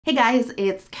Hey guys,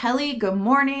 it's Kelly. Good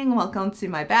morning. Welcome to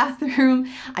my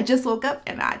bathroom. I just woke up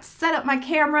and I set up my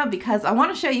camera because I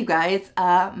want to show you guys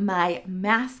my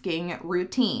masking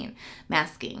routine.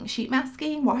 Masking, sheet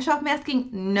masking, wash off masking?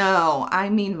 No, I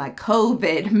mean my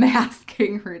COVID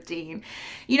masking routine.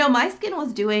 You know, my skin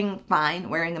was doing fine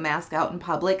wearing a mask out in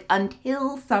public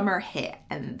until summer hit,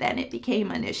 and then it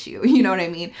became an issue. You know what I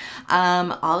mean?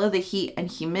 All of the heat and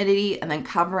humidity and then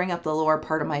covering up the lower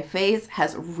part of my face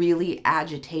has really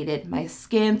agitated my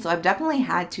skin, so I've definitely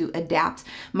had to adapt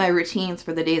my routines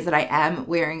for the days that I am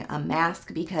wearing a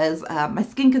mask because my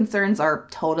skin concerns are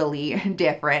totally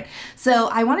different. So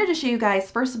I wanted to show you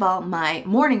guys, first of all, my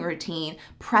morning routine,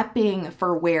 prepping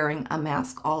for wearing a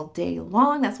mask all day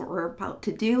long. That's what we're about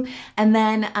to do. And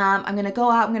then I'm gonna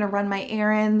go out, I'm gonna run my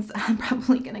errands. I'm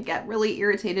probably gonna get really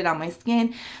irritated on my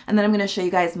skin. And then I'm gonna show you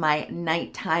guys my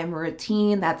nighttime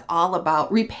routine. That's all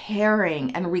about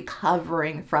repairing and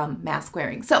recovering from mask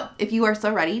wearing. So if you are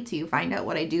so ready to find out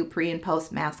what I do pre and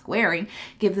post mask wearing,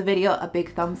 give the video a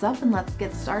big thumbs up and let's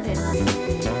get started.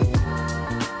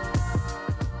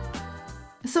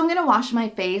 So I'm gonna wash my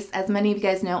face. As many of you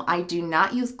guys know, I do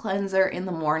not use cleanser in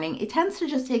the morning. It tends to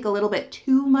just take a little bit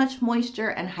too much moisture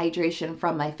and hydration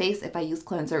from my face if I use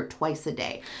cleanser twice a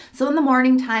day. So in the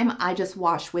morning time, I just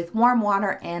wash with warm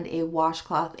water and a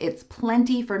washcloth. It's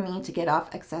plenty for me to get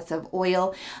off excessive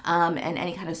oil and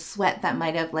any kind of sweat that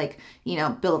might have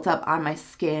built up on my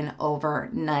skin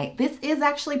overnight. This is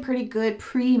actually pretty good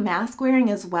pre-mask wearing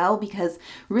as well, because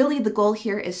really the goal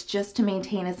here is just to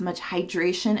maintain as much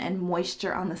hydration and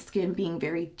moisture on the skin, being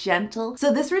very gentle.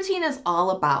 So this routine is all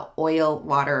about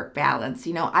oil-water balance.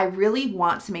 You know, I really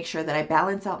want to make sure that I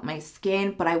balance out my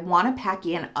skin, but I want to pack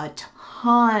in a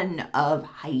ton of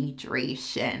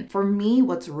hydration. For me,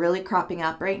 what's really cropping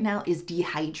up right now is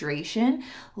dehydration.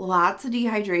 Lots of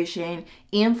dehydration,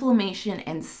 inflammation,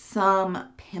 and some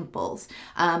pimples.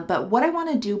 But what I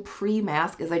want to do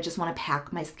pre-mask is I just want to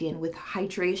pack my skin with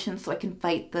hydration so I can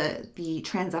fight the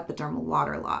transepidermal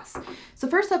water loss. So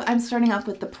first up, I'm starting off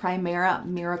with the Primera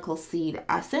Miracle Seed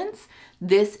Essence.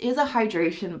 This is a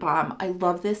hydration bomb. I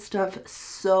love this stuff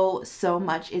so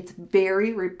much. It's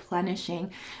very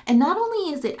replenishing. And not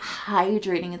only is it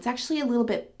hydrating, it's actually a little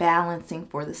bit balancing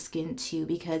for the skin too,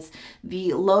 because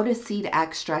the lotus seed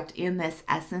extract in this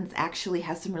essence actually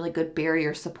has some really good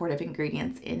barrier supportive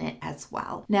ingredients in it as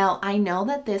well. Now, I know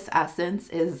that this essence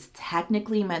is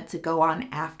technically meant to go on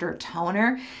after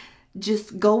toner.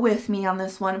 Just go with me on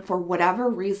this one. For whatever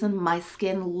reason, my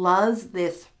skin loves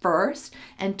this first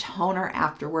and toner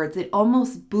afterwards. It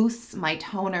almost boosts my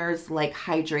toner's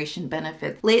hydration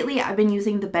benefits. Lately, I've been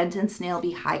using the Benton Snail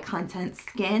High Content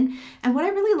Skin, and what I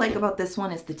really like about this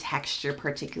one is the texture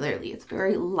particularly. It's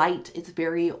very light, it's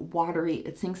very watery,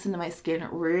 it sinks into my skin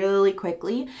really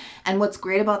quickly, and what's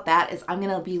great about that is I'm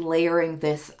gonna be layering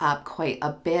this up quite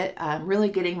a bit, really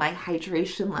getting my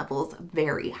hydration levels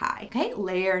very high. Okay,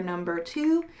 layer number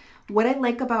 2. What I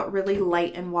like about really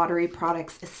light and watery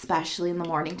products, especially in the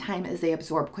morning time, is they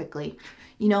absorb quickly.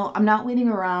 You know, I'm not waiting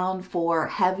around for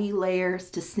heavy layers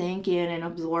to sink in and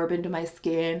absorb into my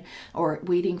skin, or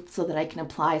waiting so that I can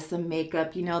apply some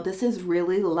makeup. You know, this is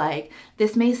really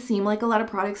this may seem like a lot of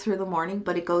products for the morning,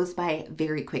 but it goes by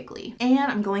very quickly.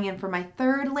 And I'm going in for my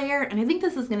third layer, and I think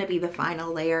this is gonna be the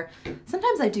final layer.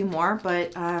 Sometimes I do more,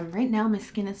 but right now my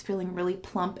skin is feeling really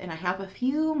plump and I have a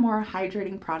few more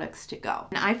hydrating products to go.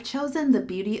 And I've chosen the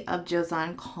Beauty of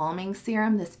Joseon Calming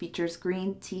Serum. This features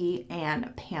green tea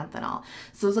and panthenol.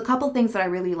 So there's a couple things that I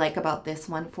really like about this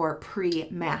one for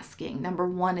pre-masking. Number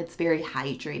one, it's very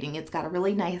hydrating. It's got a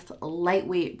really nice,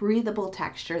 lightweight, breathable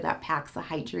texture that packs a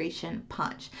hydration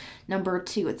punch. Number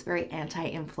two, it's very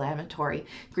anti-inflammatory.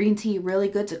 Green tea, really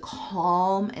good to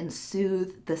calm and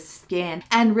soothe the skin.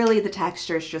 And really the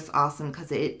texture is just awesome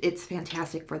because it's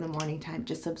fantastic for the morning time.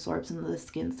 Just absorbs into the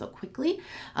skin so quickly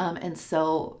and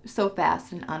so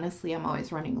fast. And honestly, I'm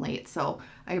always running late, so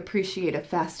I appreciate a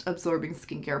fast absorbing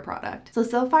skincare product.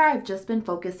 So far I've just been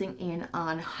focusing in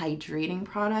on hydrating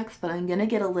products, but I'm gonna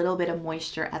get a little bit of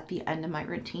moisture at the end of my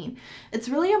routine. It's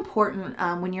really important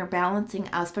when you're balancing,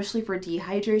 especially for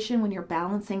dehydration, when you're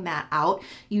balancing that out,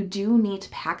 you do need to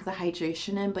pack the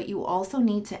hydration in, but you also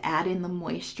need to add in the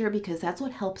moisture because that's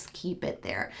what helps keep it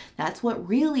there. That's what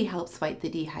really helps fight the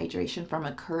dehydration from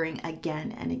occurring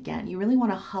again and again. You really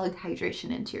wanna hug hydration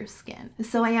into your skin.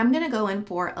 So I am gonna go in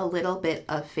for a little bit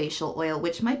of of facial oil,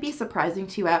 which might be surprising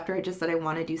to you after I just said I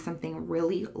want to do something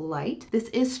really light. This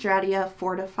is Stratia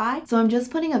Fortify. So I'm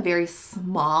just putting a very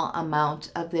small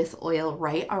amount of this oil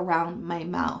right around my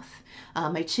mouth.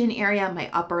 My chin area, my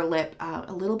upper lip,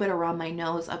 a little bit around my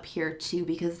nose up here too,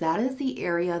 because that is the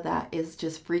area that is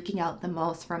just freaking out the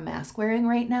most from mask wearing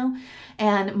right now.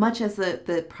 And much as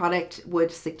the product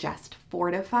would suggest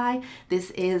Fortify,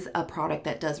 this is a product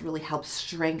that does really help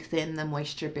strengthen the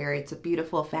moisture barrier. It's a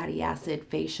beautiful fatty acid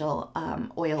facial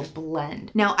oil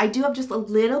blend. Now I do have just a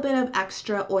little bit of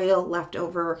extra oil left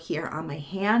over here on my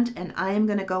hand, and I am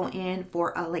going to go in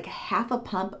for like half a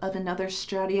pump of another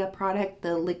Stratia product,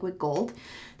 the liquid gold.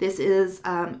 This is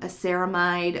a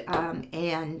ceramide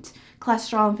and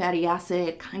cholesterol and fatty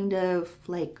acid kind of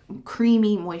like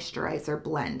creamy moisturizer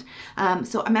blend.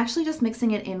 So I'm actually just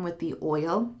mixing it in with the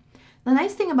oil. The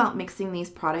nice thing about mixing these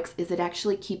products is it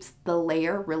actually keeps the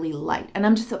layer really light. And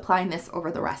I'm just applying this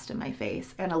over the rest of my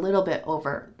face and a little bit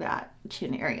over that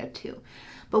chin area too.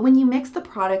 But when you mix the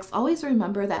products, always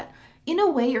remember that in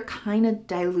a way you're kind of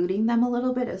diluting them a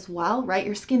little bit as well, right?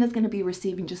 Your skin is going to be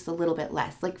receiving just a little bit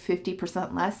less, like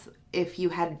 50% less if you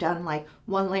had done like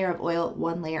one layer of oil,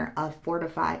 one layer of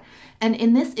Fortify. And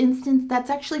in this instance, that's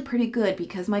actually pretty good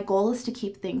because my goal is to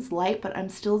keep things light, but I'm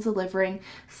still delivering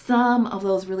some of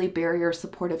those really barrier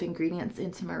supportive ingredients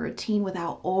into my routine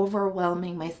without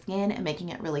overwhelming my skin and making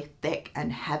it really thick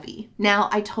and heavy. Now,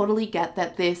 I totally get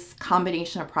that this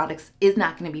combination of products is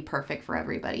not going to be perfect for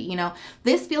everybody. You know,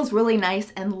 this feels really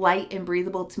nice and light and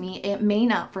breathable to me. It may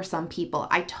not for some people.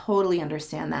 I totally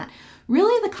understand that.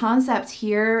 Really, the concept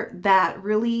here that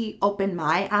really opened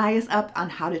my eyes up on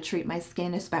how to treat my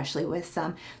skin, especially with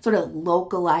some sort of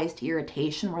localized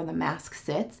irritation where the mask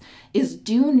sits, is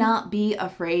do not be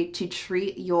afraid to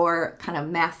treat your kind of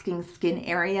masking skin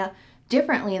area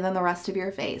differently than the rest of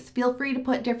your face. Feel free to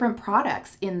put different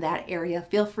products in that area.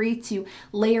 Feel free to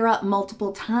layer up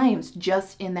multiple times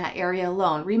just in that area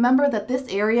alone. Remember that this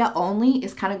area only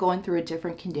is kind of going through a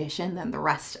different condition than the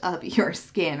rest of your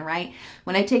skin, right?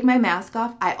 When I take my mask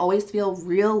off, I always feel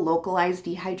real localized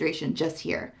dehydration just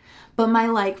here. But my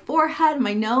like forehead,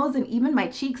 my nose, and even my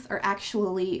cheeks are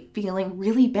actually feeling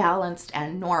really balanced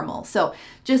and normal. So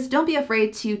just don't be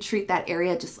afraid to treat that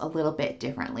area just a little bit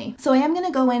differently. So I am going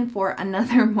to go in for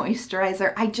another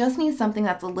moisturizer. I just need something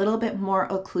that's a little bit more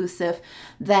occlusive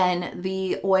than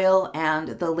the oil and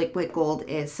the liquid gold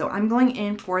is. So I'm going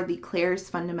in for the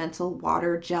Klairs Fundamental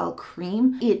Water Gel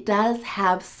Cream. It does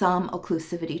have some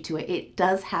occlusivity to it. It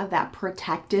does have that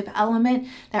protective element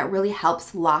that really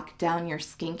helps lock down your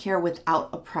skincare without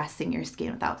oppressing your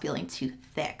skin, without feeling too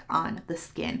thick on the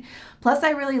skin. Plus, I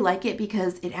really like it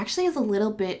because it actually has a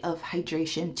little bit of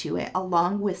hydration to it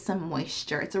along with some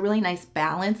moisture. It's a really nice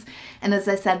balance. And as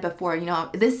I said before, you know,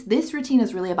 this routine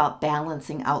is really about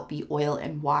balancing out the oil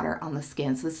and water on the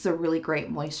skin. So this is a really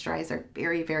great moisturizer,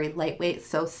 very, very lightweight,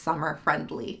 so summer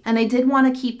friendly. And I did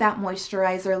want to keep that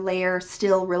moisturizer layer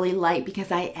still really light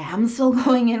because I am still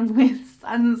going in with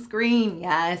sunscreen.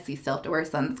 Yes, you still have to wear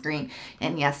sunscreen.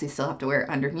 And yes, you still have to wear it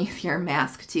underneath your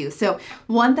mask too. So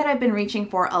one that I've been reaching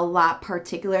for a lot,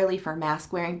 particularly for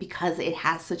mask wearing because it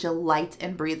has such a light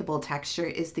and breathable texture,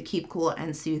 is the Keep Cool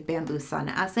and Soothe Bamboo Sun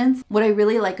Essence. What I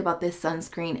really like about this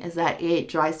sunscreen is that it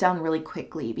dries down really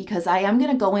quickly because I am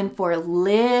going to go in for a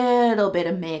little bit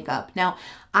of makeup. Now,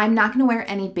 I'm not going to wear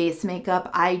any base makeup.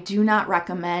 I do not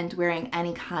recommend wearing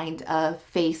any kind of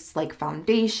face like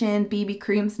foundation, BB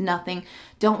creams, nothing.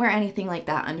 Don't wear anything like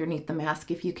that underneath the mask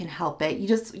if you can help it.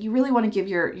 You really want to give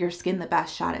your skin the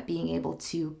best shot at being able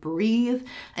to breathe,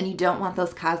 and you don't want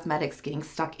those cosmetics getting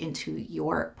stuck into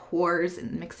your pores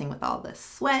and mixing with all the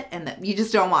sweat, and that you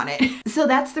just don't want it. So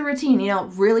that's the routine, you know,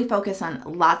 really focus on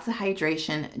lots of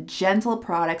hydration, gentle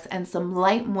products, and some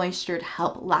light moisture to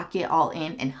help lock it all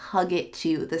in and hug it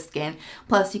to the skin.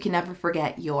 Plus, you can never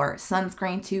forget your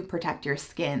sunscreen to protect your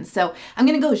skin. So I'm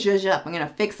gonna go zhuzh up. I'm gonna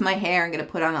fix my hair. I'm gonna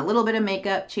put on a little bit of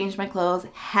makeup, change my clothes,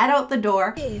 head out the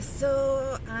door. Okay,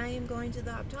 so I am going to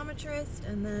the optometrist,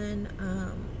 and then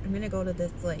I'm gonna go to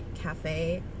this like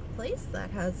cafe place that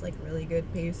has like really good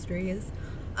pastries.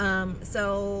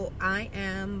 So I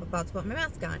am about to put my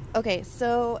mask on. Okay,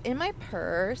 so in my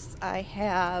purse I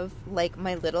have like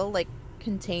my little like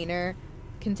container,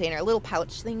 a little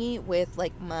pouch thingy with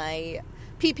like my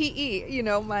PPE, you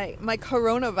know, my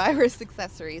coronavirus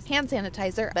accessories. Hand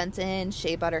sanitizer, Benton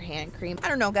shea butter hand cream. I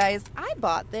don't know, guys. I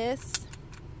bought this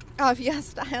off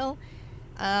YesStyle.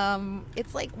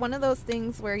 It's like one of those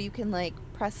things where you can like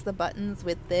press the buttons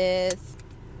with this,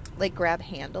 like grab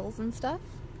handles and stuff.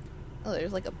 Oh,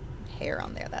 there's like a hair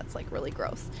on there. That's like really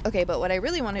gross. Okay, but what I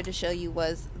really wanted to show you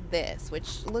was this,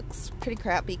 which looks pretty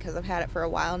crappy because I've had it for a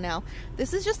while now.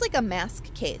 This is just like a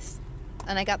mask case.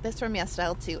 And I got this from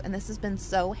YesStyle too, and this has been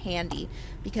so handy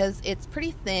because it's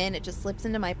pretty thin. It just slips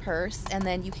into my purse, and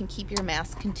then you can keep your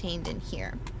mask contained in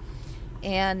here.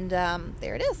 And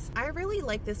there it is. I really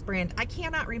like this brand. I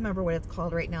cannot remember what it's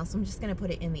called right now, so I'm just going to put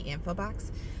it in the info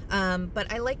box.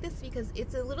 But I like this because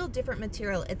it's a little different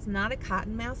material. It's not a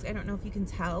cotton mask. I don't know if you can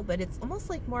tell, but it's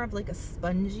almost like more of like a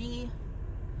spongy,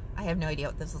 I have no idea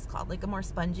what this is called, like a more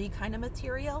spongy kind of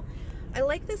material. I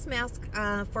like this mask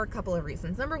for a couple of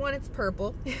reasons. Number one, it's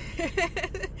purple.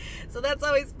 So that's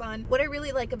always fun. What I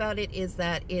really like about it is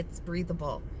that it's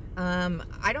breathable.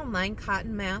 I don't mind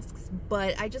cotton masks,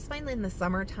 but I just find that in the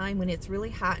summertime when it's really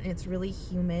hot and it's really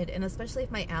humid, and especially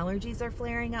if my allergies are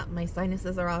flaring up, my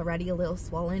sinuses are already a little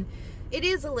swollen, it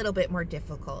is a little bit more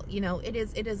difficult. You know, it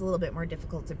is a little bit more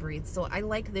difficult to breathe. So I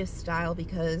like this style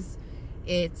because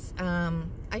it's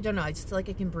I don't know, I just feel like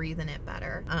I can breathe in it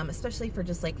better, especially for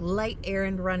just like light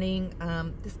errand running.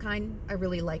 This kind, I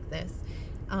really like this.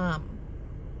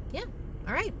 Yeah,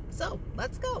 all right, so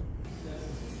let's go.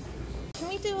 Can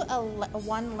we do a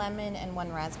one lemon and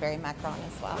one raspberry macaron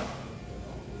as well?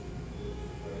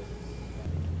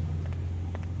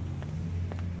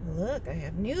 Look, I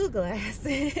have new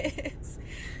glasses.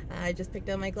 I just picked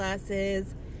up my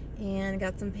glasses and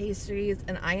got some pastries,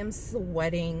 and I am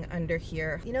sweating under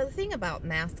here. You know, the thing about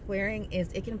mask wearing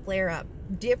is it can flare up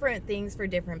different things for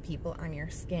different people on your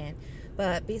skin,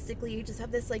 but basically you just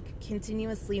have this like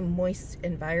continuously moist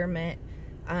environment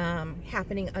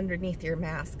happening underneath your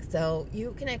mask, so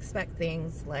you can expect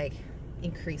things like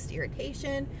increased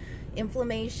irritation,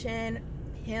 inflammation,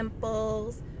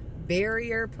 pimples,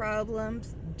 barrier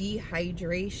problems,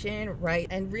 dehydration, right?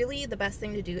 And really the best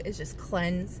thing to do is just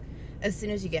cleanse as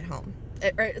soon as you get home,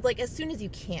 or like as soon as you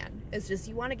can. It's just,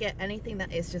 you want to get anything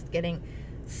that is just getting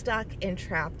stuck and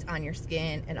trapped on your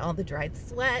skin, and all the dried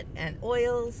sweat and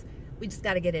oils, we just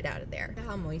got to get it out of there. Look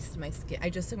how moist my skin.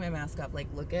 I just took my mask off. Like,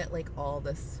 look at like all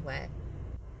the sweat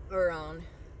around.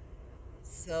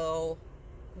 So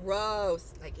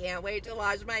gross. I can't wait to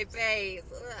wash my face.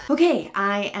 Ugh. Okay,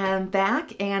 I am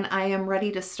back and I am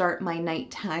ready to start my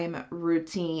nighttime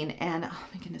routine. And oh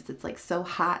my goodness, it's like so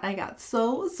hot. I got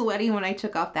so sweaty when I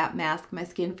took off that mask. My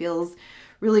skin feels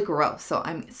really gross, so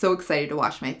I'm so excited to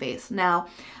wash my face. Now,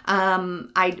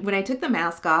 when I took the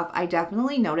mask off, I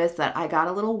definitely noticed that I got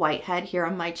a little whitehead here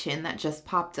on my chin that just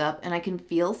popped up, and I can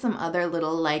feel some other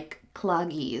little like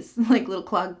cloggies, like little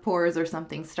clogged pores or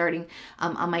something starting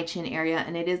on my chin area,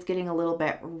 and it is getting a little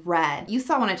bit red. You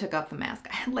saw when I took off the mask,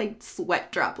 I had like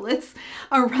sweat droplets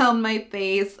around my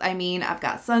face. I mean, I've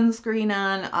got sunscreen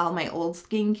on, all my old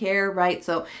skincare, right?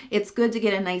 So it's good to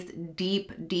get a nice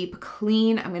deep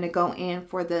clean. I'm gonna go in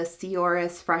for the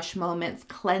Sioris Fresh Moments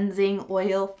Cleansing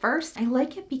Oil first. I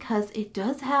like it because it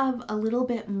does have a little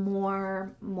bit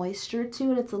more moisture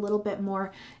to it. It's a little bit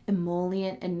more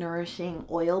emollient and nourishing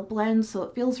oil blend, so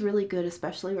it feels really good,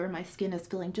 especially where my skin is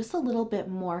feeling just a little bit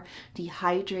more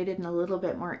dehydrated and a little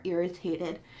bit more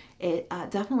irritated. It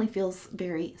definitely feels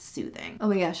very soothing. Oh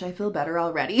my gosh, I feel better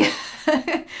already.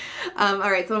 All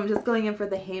right, so I'm just going in for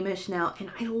the Heimish now, and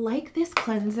I like this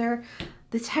cleanser.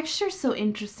 The texture is so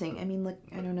interesting. I mean, look,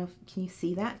 I don't know, can you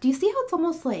see that? Do you see how it's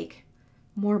almost like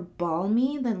more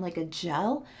balmy than like a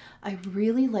gel? I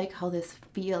really like how this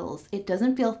feels. It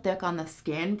doesn't feel thick on the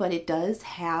skin, but it does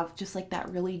have just like that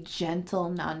really gentle,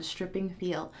 non-stripping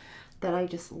feel that I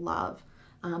just love.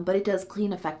 But it does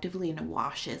clean effectively and it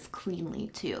washes cleanly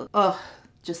too. Oh,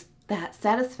 just that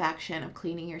satisfaction of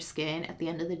cleaning your skin at the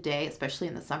end of the day, especially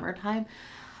in the summertime.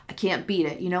 I can't beat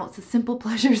it. You know, it's the simple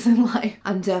pleasures in life.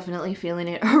 I'm definitely feeling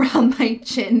it around my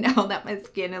chin now that my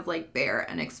skin is like bare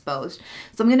and exposed.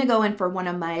 So I'm going to go in for one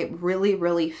of my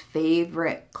really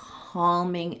favorite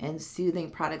calming and soothing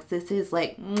products. This is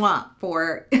like mwah,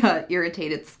 for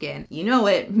irritated skin. You know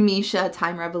it, Missha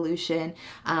Time Revolution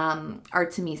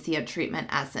Artemisia Treatment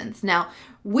Essence. Now,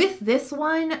 with this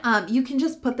one, you can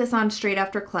just put this on straight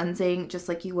after cleansing, just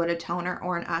like you would a toner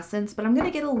or an essence, but I'm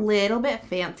gonna get a little bit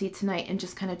fancy tonight and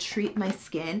just kind of treat my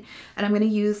skin. And I'm gonna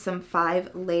use some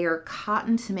 5-layer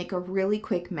cotton to make a really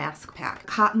quick mask pack.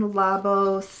 Cotton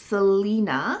Labo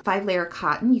Selena 5-layer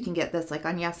cotton. You can get this like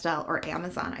on YesStyle or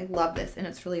Amazon. I love this, and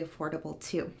it's really affordable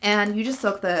too. And you just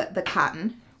soak the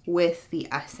cotton with the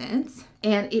essence.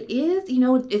 And it is, you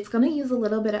know, it's going to use a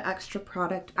little bit of extra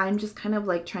product. I'm just kind of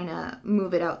like trying to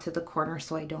move it out to the corner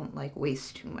so I don't like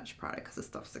waste too much product because this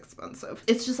stuff's expensive.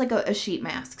 It's just like a sheet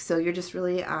mask. So you're just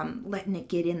really letting it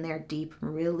get in there deep,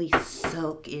 really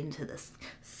soak into the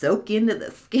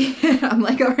skin. I'm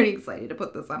like already excited to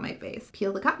put this on my face.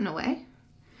 Peel the cotton away.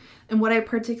 And what I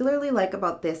particularly like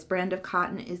about this brand of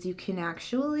cotton is you can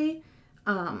actually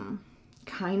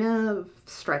kind of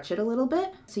stretch it a little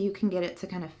bit so you can get it to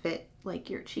kind of fit like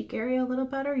your cheek area a little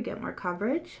better. You get more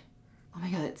coverage. Oh my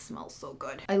god, it smells so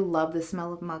good. I love the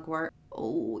smell of mugwort.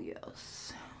 Oh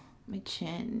yes, my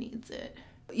chin needs it.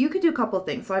 You could do a couple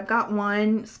things. So I've got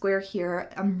one square here.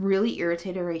 I'm really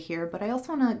irritated right here, but I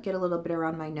also want to get a little bit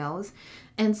around my nose.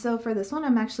 And so for this one,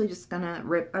 I'm actually just gonna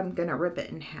rip it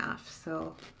in half.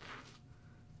 So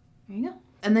there you go.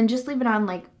 And then just leave it on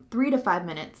like 3 to 5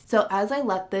 minutes. So as I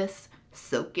let this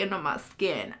soak into my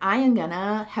skin, I am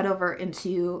gonna head over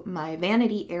into my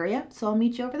vanity area. So I'll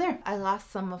meet you over there. I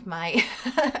lost some of my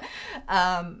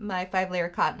my 5-layer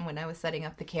cotton when I was setting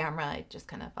up the camera. It just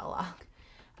kind of fell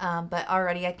off. But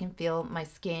already I can feel my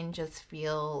skin just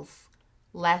feels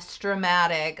less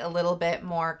dramatic, a little bit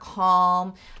more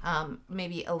calm,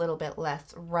 maybe a little bit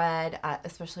less red,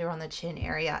 especially around the chin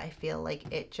area. I feel like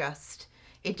it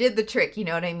did the trick, you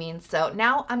know what I mean? So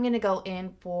now I'm gonna go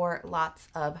in for lots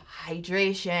of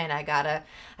hydration. I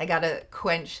gotta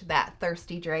quench that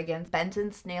thirsty dragon.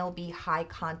 Benton Snail Bee High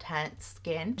Content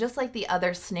Skin. Just like the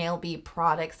other Snail Bee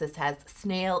products, this has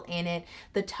snail in it.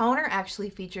 The toner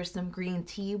actually features some green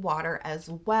tea water as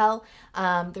well.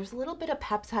 There's a little bit of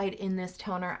peptide in this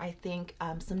toner, I think,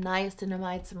 some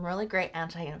niacinamide, some really great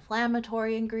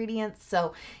anti-inflammatory ingredients.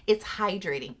 So it's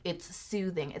hydrating, it's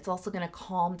soothing. It's also gonna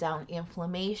calm down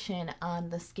inflammation on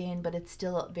the skin, but it's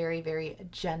still very, very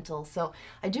gentle. So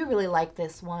I do really like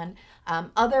this one.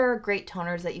 Other great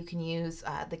toners that you can use,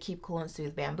 the Keep Cool and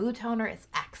Soothe Bamboo Toner is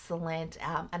excellent.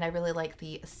 And I really like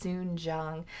the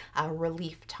Soonjung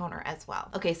Relief Toner as well.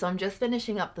 Okay, so I'm just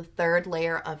finishing up the 3rd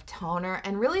layer of toner.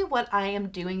 And really what I am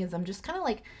doing is I'm just kind of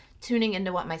like tuning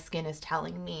into what my skin is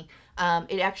telling me.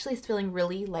 It actually is feeling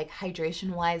really like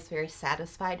hydration wise very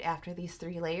satisfied after these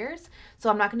 3 layers. So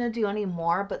I'm not going to do any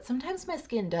more, but sometimes my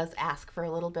skin does ask for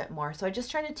a little bit more. So I just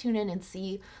try to tune in and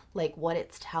see like what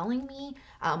it's telling me,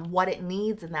 what it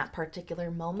needs in that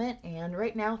particular moment. And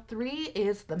right now 3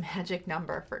 is the magic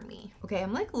number for me. Okay,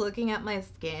 I'm like looking at my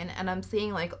skin and I'm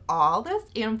seeing like all this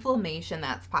inflammation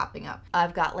that's popping up.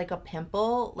 I've got like a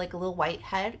pimple, like a little white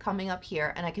head coming up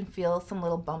here, and I can feel some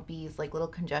little bumpies, like little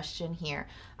congestion here.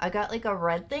 I got like a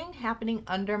red thing happening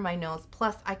under my nose.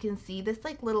 Plus I can see this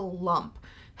like little lump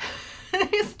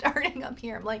starting up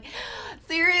here. I'm like,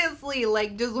 seriously,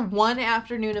 like just one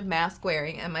afternoon of mask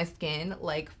wearing and my skin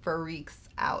like freaks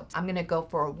out. I'm gonna go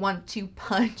for a 1-2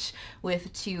 punch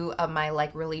with 2 of my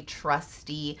like really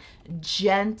trusty,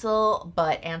 gentle,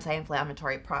 but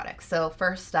anti-inflammatory products. So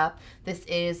first up, this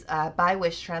is by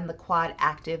Wishtrend, the Quad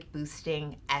Active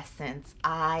Boosting Essence.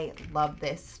 I love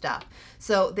this stuff.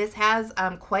 So this has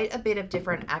quite a bit of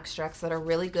different extracts that are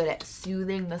really good at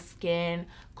soothing the skin,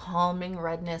 calming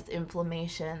redness,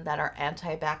 inflammation, that are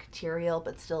antibacterial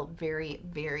but still very,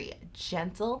 very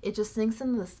gentle. It just sinks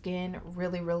into the skin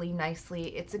really, really nicely.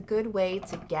 It's a good way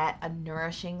to get a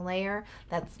nourishing layer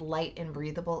that's light and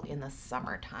breathable in the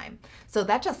summertime. So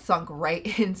that just sunk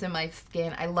right into my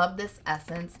skin. I love this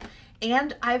essence.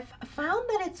 And I've found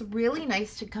that it's really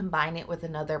nice to combine it with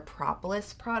another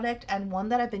propolis product, and one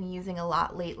that I've been using a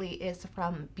lot lately is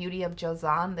from Beauty of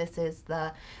Joseon. This is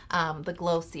the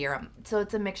Glow Serum. So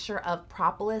it's a mixture of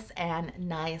propolis and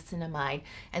niacinamide,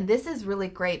 and this is really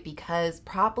great because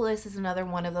propolis is another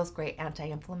one of those great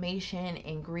anti-inflammation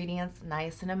ingredients.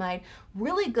 Niacinamide,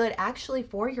 really good actually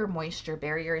for your moisture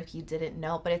barrier if you didn't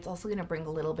know, but it's also going to bring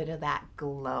a little bit of that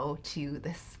glow to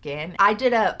the skin. I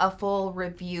did a full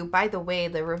review. By the way,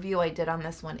 the review I did on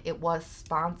this one, it was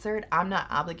sponsored. I'm not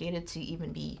obligated to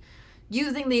even be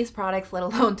using these products, let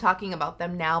alone talking about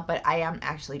them now, but I am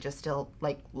actually just still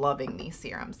like loving these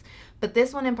serums. But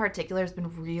this one in particular has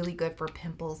been really good for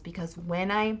pimples because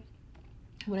when I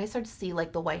start to see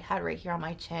like the white head right here on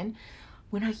my chin,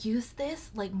 when I use this,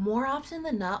 like more often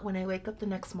than not, when I wake up the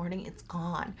next morning, it's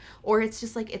gone. Or it's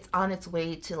just like it's on its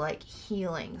way to like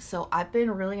healing. So I've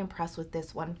been really impressed with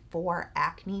this one for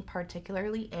acne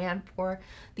particularly, and for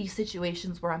these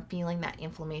situations where I'm feeling that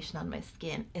inflammation on my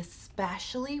skin,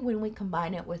 especially when we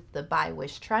combine it with the by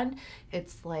Wishtrend.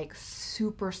 It's like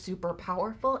super, super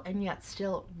powerful and yet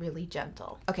still really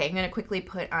gentle. Okay, I'm gonna quickly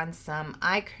put on some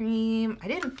eye cream.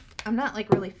 I'm not like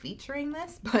really featuring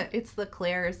this, but it's the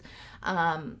Klairs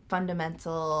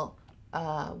Fundamental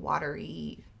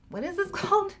Watery what is this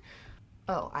called?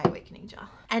 Oh, Eye Awakening Gel.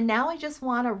 And now I just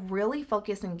want to really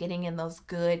focus on getting in those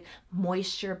good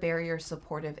moisture barrier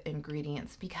supportive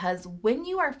ingredients, because when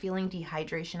you are feeling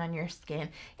dehydration on your skin,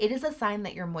 it is a sign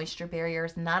that your moisture barrier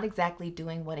is not exactly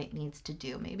doing what it needs to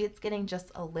do. Maybe it's getting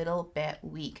just a little bit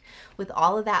weak. With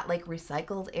all of that like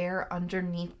recycled air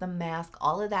underneath the mask,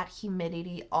 all of that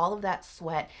humidity, all of that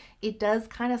sweat, it does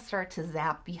kind of start to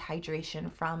zap the hydration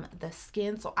from the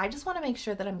skin. So I just want to make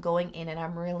sure that I'm going in and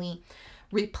I'm really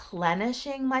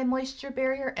replenishing my moisture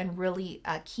barrier and really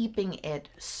keeping it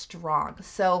strong.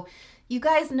 So you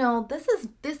guys know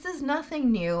this is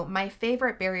nothing new. My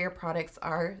favorite barrier products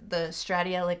are the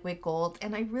Stratia Liquid Gold,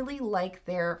 and I really like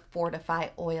their Fortify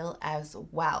oil as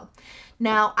well.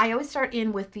 Now, I always start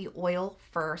in with the oil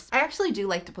first. I actually do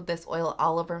like to put this oil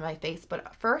all over my face,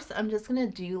 but first I'm just gonna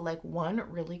do like one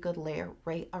really good layer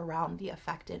right around the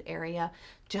affected area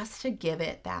just to give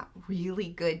it that really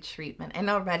good treatment. And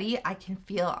already I can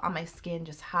feel on my skin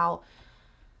just how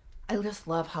I just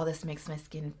love how this makes my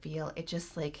skin feel. It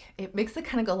just like, it makes it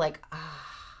kind of go like,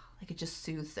 like it just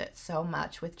soothes it so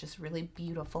much with just really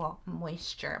beautiful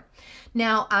moisture.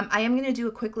 Now, I am gonna do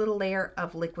a quick little layer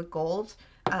of liquid gold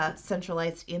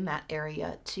centralized in that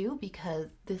area too, because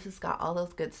this has got all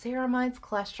those good ceramides,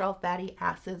 cholesterol, fatty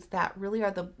acids that really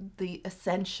are the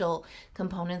essential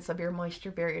components of your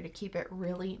moisture barrier to keep it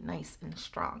really nice and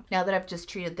strong. Now that I've just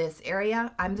treated this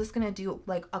area, I'm just gonna do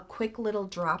like a quick little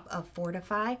drop of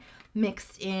Fortify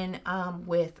mixed in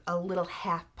with a little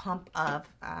half pump of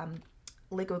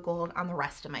liquid gold on the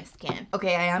rest of my skin.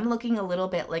 Okay, I am looking a little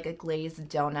bit like a glazed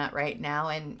donut right now,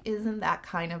 and isn't that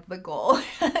kind of the goal?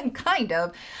 Kind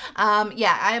of.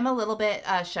 Yeah, I am a little bit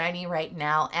shiny right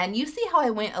now, and you see how I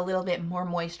went a little bit more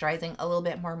moisturizing, a little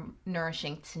bit more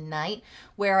nourishing tonight,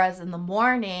 whereas in the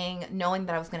morning, knowing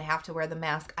that I was gonna have to wear the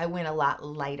mask, I went a lot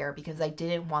lighter because I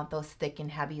didn't want those thick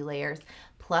and heavy layers,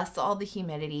 plus all the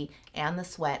humidity and the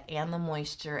sweat and the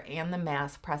moisture and the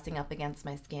mask pressing up against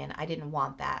my skin. I didn't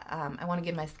want that. I want to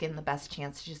give my skin the best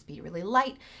chance to just be really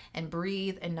light and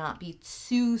breathe and not be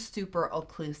too super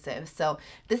occlusive. So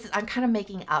this is, I'm kind of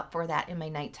making up for that in my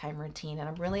nighttime routine, and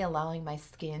I'm really allowing my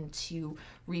skin to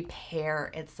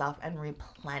repair itself and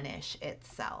replenish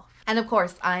itself. And of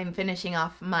course, I'm finishing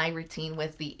off my routine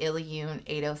with the Illiyoon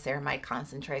 8-0 Ceramide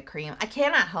Concentrate Cream. I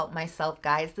cannot help myself,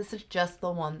 guys. This is just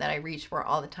the one that I reach for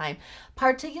all the time,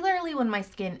 particularly when my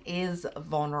skin is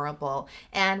vulnerable.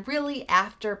 And really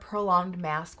after prolonged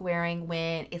mask wearing,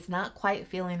 when it's not quite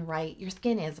feeling right, your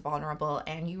skin is vulnerable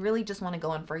and you really just want to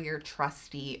go in for your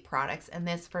trusty products. And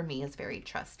this for me is very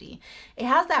trusty. It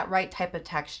has that right type of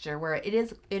texture where it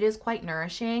is quite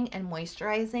nourishing and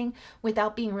moisturizing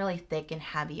without being really thick and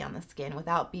heavy on the skin,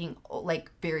 without being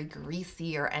like very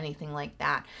greasy or anything like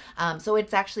that. So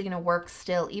it's actually going to work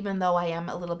still, even though I am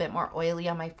a little bit more oily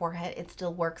on my forehead, it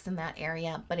still works in that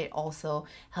area, but it also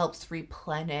helps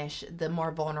replenish the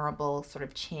more vulnerable sort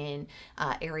of chin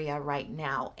area right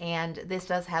now. And this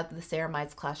does have the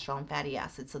ceramides, cholesterol, and fatty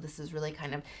acids. So this is really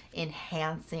kind of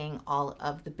enhancing all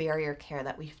of the barrier care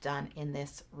that we've done in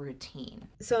this routine.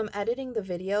 So I'm editing the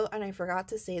video and I forgot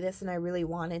to say this, and I really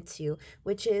wanted to,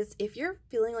 which is if you're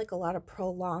feeling like a lot of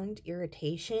prolonged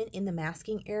irritation in the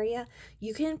masking area,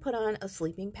 you can put on a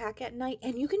sleeping pack at night,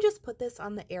 and you can just put this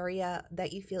on the area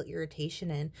that you feel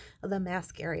irritation in, the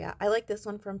mask area. I like this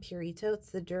one from Purito.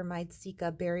 It's the Dermide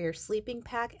Cica Barrier Sleeping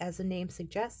Pack, as the name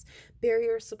suggests.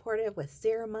 Barrier supportive with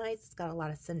ceramides. It's got a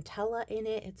lot of centella in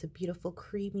it. It's a beautiful,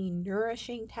 creamy,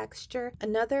 nourishing texture.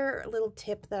 Another little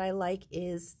tip that I like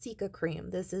is Cica cream.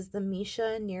 This is the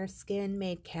Missha Near Skin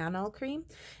Madecanol cream,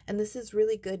 and this is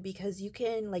really good because you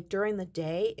can, like during the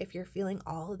day, if you're feeling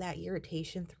all of that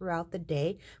irritation throughout the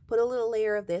day, put a little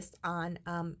layer of this on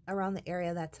around the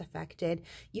area that's affected.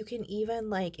 You can even,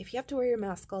 like, if you have to wear your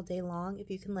mask all day long, if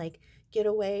you can like get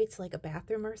away to like a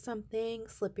bathroom or something,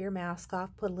 slip your mask off,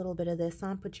 put a little bit of this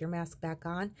on, put your mask back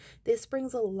on. This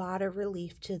brings a lot of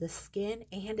relief to the skin,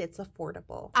 and it's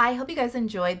affordable. I hope you guys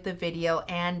enjoyed the video,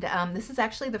 and this is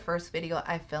actually the first video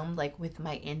I filmed like with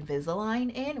my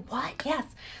Invisalign in. What? Yes.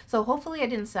 So hopefully I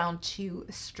didn't sound too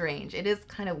strange. It is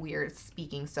kind of weird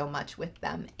speaking so much with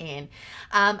them in.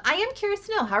 I am curious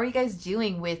to know, how are you guys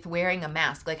doing with wearing a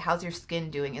mask? Like, how's your skin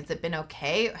doing? Has it been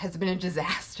okay? Has it been a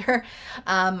disaster?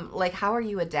 Like, how are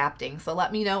you adapting? So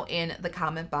let me know in the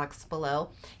comment box below.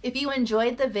 If you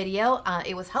enjoyed the video,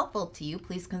 it was helpful to you,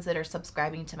 please consider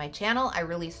subscribing to my channel. I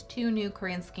release 2 new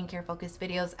Korean skincare focused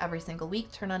videos every single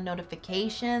week. Turn on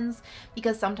notifications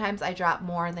because sometimes I drop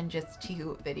more than just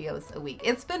 2 videos a week.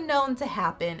 It's been known to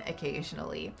happen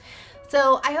occasionally.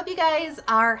 So I hope you guys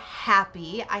are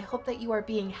happy. I hope that you are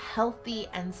being healthy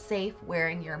and safe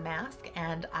wearing your mask,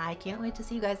 and I can't wait to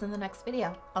see you guys in the next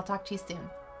video. I'll talk to you soon.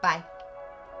 Bye.